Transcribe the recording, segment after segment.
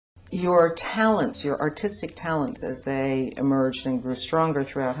your talents, your artistic talents, as they emerged and grew stronger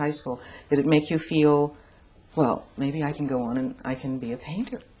throughout high school, did it make you feel, well, maybe I can go on and I can be a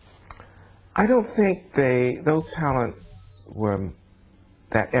painter? I don't think those talents were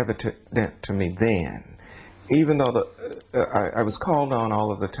that evident to me then. Even though I was called on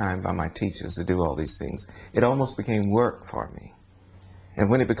all of the time by my teachers to do all these things, it almost became work for me. And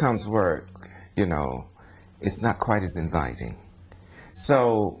when it becomes work, you know, it's not quite as inviting.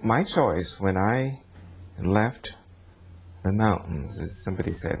 So my choice when I left the mountains, as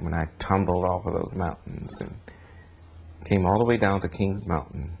somebody said, when I tumbled off of those mountains and came all the way down to Kings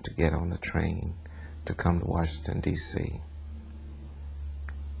Mountain to get on the train to come to Washington, D.C.,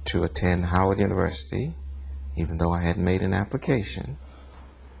 to attend Howard University, even though I hadn't made an application,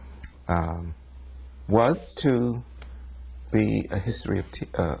 was to be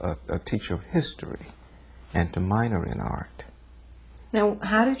a teacher of history and to minor in art. Now,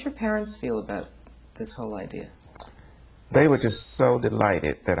 how did your parents feel about this whole idea? They were just so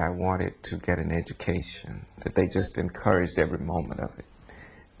delighted that I wanted to get an education, that they just encouraged every moment of it.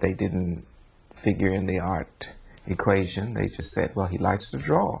 They didn't figure in the art equation. They just said, well, he likes to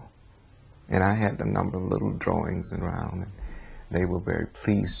draw. And I had a number of little drawings around, and they were very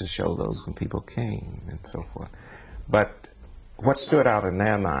pleased to show those when people came and so forth. But what stood out in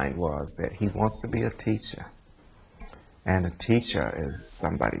their mind was that he wants to be a teacher. And a teacher is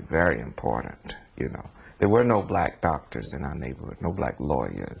somebody very important, you know. There were no black doctors in our neighborhood, no black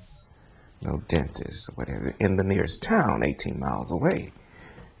lawyers, no dentists, or whatever. In the nearest town, 18 miles away,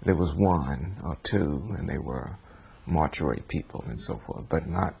 there was one or two, and they were mortuary people and so forth, but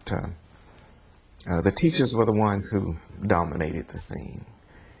not, the teachers were the ones who dominated the scene.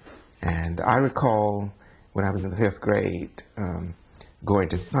 And I recall when I was in the 5th grade, going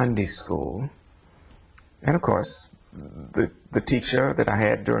to Sunday school, and of course, the teacher that I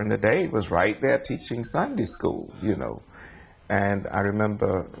had during the day was right there teaching Sunday school, you know. And I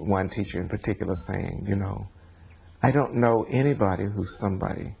remember one teacher in particular saying, you know, I don't know anybody who's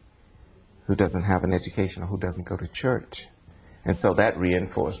somebody who doesn't have an education or who doesn't go to church. And so that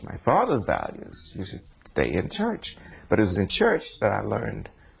reinforced my father's values. You should stay in church. But it was in church that I learned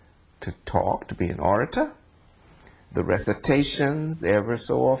to talk, to be an orator. The recitations, ever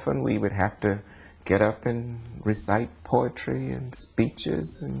so often we would have to get up and recite poetry and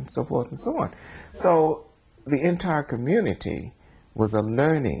speeches and so forth and so on. So the entire community was a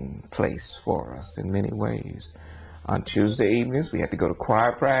learning place for us in many ways. On Tuesday evenings, we had to go to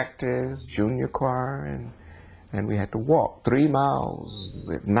choir practice, junior choir, and we had to walk 3 miles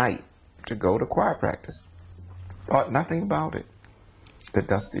at night to go to choir practice. Thought nothing about it. The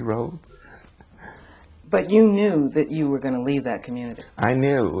dusty roads. But you knew that you were going to leave that community. I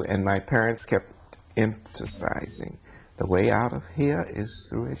knew, and my parents kept emphasizing the way out of here is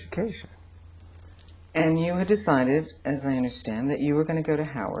through education. And you had decided, as I understand, that you were going to go to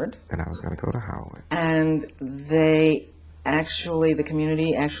Howard. And I was going to go to Howard. And the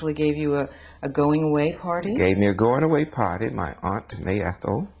community actually gave you a going away party? Gave me a going away party. My aunt, May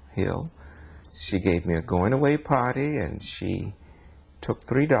Ethel Hill, she gave me a going away party, and she took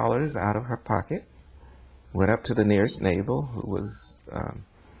 $3 out of her pocket, went up to the nearest neighbor, who was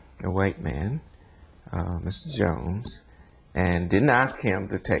a white man, Mr. Jones, and didn't ask him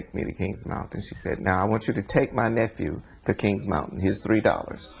to take me to Kings Mountain. She said, now I want you to take my nephew to Kings Mountain. Here's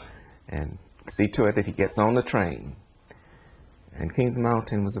 $3. And see to it that he gets on the train. And Kings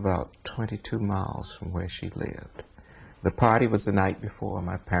Mountain was about 22 miles from where she lived. The party was the night before.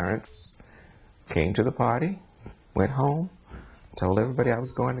 My parents came to the party, went home, told everybody I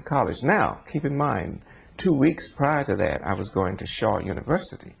was going to college. Now, keep in mind, 2 weeks prior to that, I was going to Shaw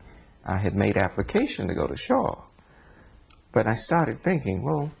University. I had made application to go to Shaw. But I started thinking,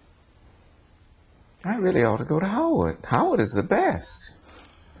 well, I really ought to go to Howard. Howard is the best.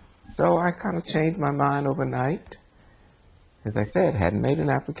 So I kind of changed my mind overnight. As I said, hadn't made an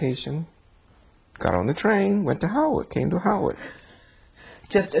application, got on the train, went to Howard, came to Howard.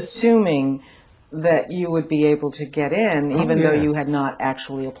 Just assuming that you would be able to get in, even though you had not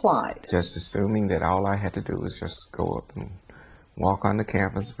actually applied. Just assuming that all I had to do was just go up and walk on the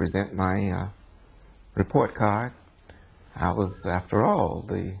campus, present my report card. I was, after all,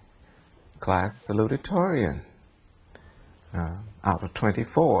 the class salutatorian. Out of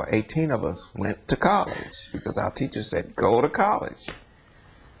 24, 18 of us went to college because our teacher said, go to college.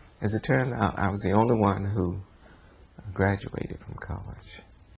 As it turned out, I was the only one who graduated from college.